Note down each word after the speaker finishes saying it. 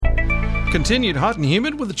Continued hot and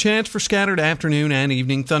humid with a chance for scattered afternoon and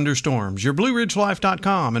evening thunderstorms. Your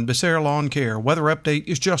BlueRidgeLife.com and Becerra Lawncare weather update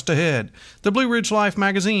is just ahead. The Blue Ridge Life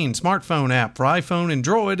magazine smartphone app for iPhone and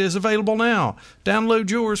Droid is available now. Download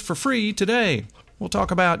yours for free today. We'll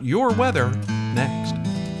talk about your weather next.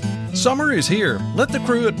 Summer is here. Let the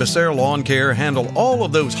crew at Becerra Lawncare handle all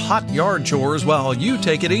of those hot yard chores while you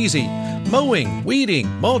take it easy. Mowing, weeding,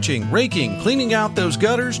 mulching, raking, cleaning out those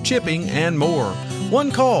gutters, chipping, and more. One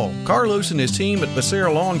call. Carlos and his team at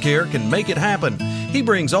Becerra Lawncare can make it happen. He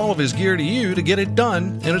brings all of his gear to you to get it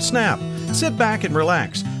done in a snap. Sit back and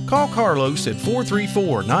relax. Call Carlos at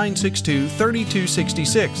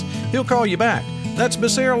 434-962-3266. He'll call you back. That's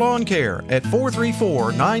Becerra Lawncare at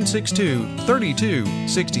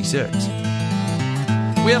 434-962-3266.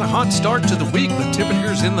 We had a hot start to the week with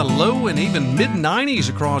temperatures in the low and even mid-90s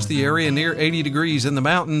across the area, near 80 degrees in the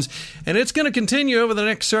mountains. And it's going to continue over the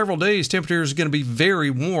next several days. Temperatures are going to be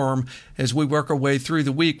very warm as we work our way through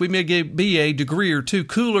the week. We may be a degree or two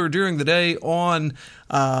cooler during the day on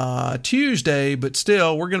Tuesday, but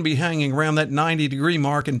still we're going to be hanging around that 90-degree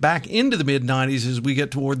mark and back into the mid-90s as we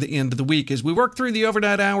get toward the end of the week. As we work through the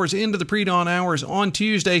overnight hours into the pre-dawn hours on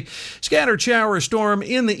Tuesday, scattered shower or storm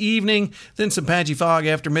in the evening, then some patchy fog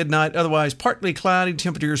after midnight, otherwise partly cloudy,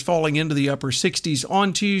 temperatures falling into the upper 60s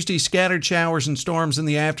on Tuesday, scattered showers and storms in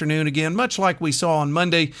the afternoon again, much like we saw on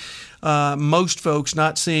Monday. Most folks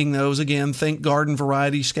not seeing those. Again, think garden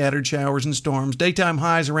variety, scattered showers and storms. Daytime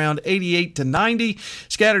highs around 88 to 90.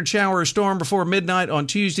 Scattered shower or storm before midnight on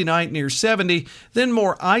Tuesday night near 70. Then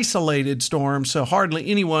more isolated storms, so hardly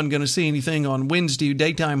anyone going to see anything on Wednesday.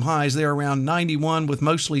 Daytime highs there around 91 with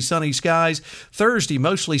mostly sunny skies. Thursday,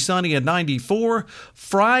 mostly sunny at 94.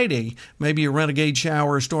 Friday, maybe a renegade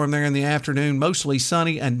shower or storm there in the afternoon. Mostly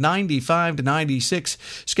sunny at 95 to 96.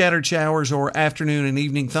 Scattered showers or afternoon and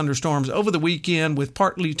evening thunderstorms over the weekend with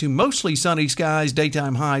partly to mostly sunny skies,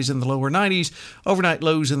 daytime highs in the lower 90s, overnight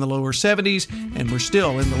lows in the lower 70s, and we're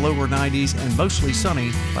still in the lower 90s and mostly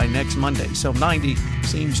sunny by next Monday. So 90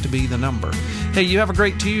 seems to be the number. Hey, you have a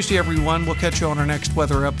great Tuesday, everyone. We'll catch you on our next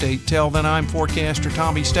weather update. Till then, I'm forecaster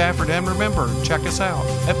Tommy Stafford, and remember, check us out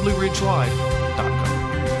at BlueRidgeLife.com.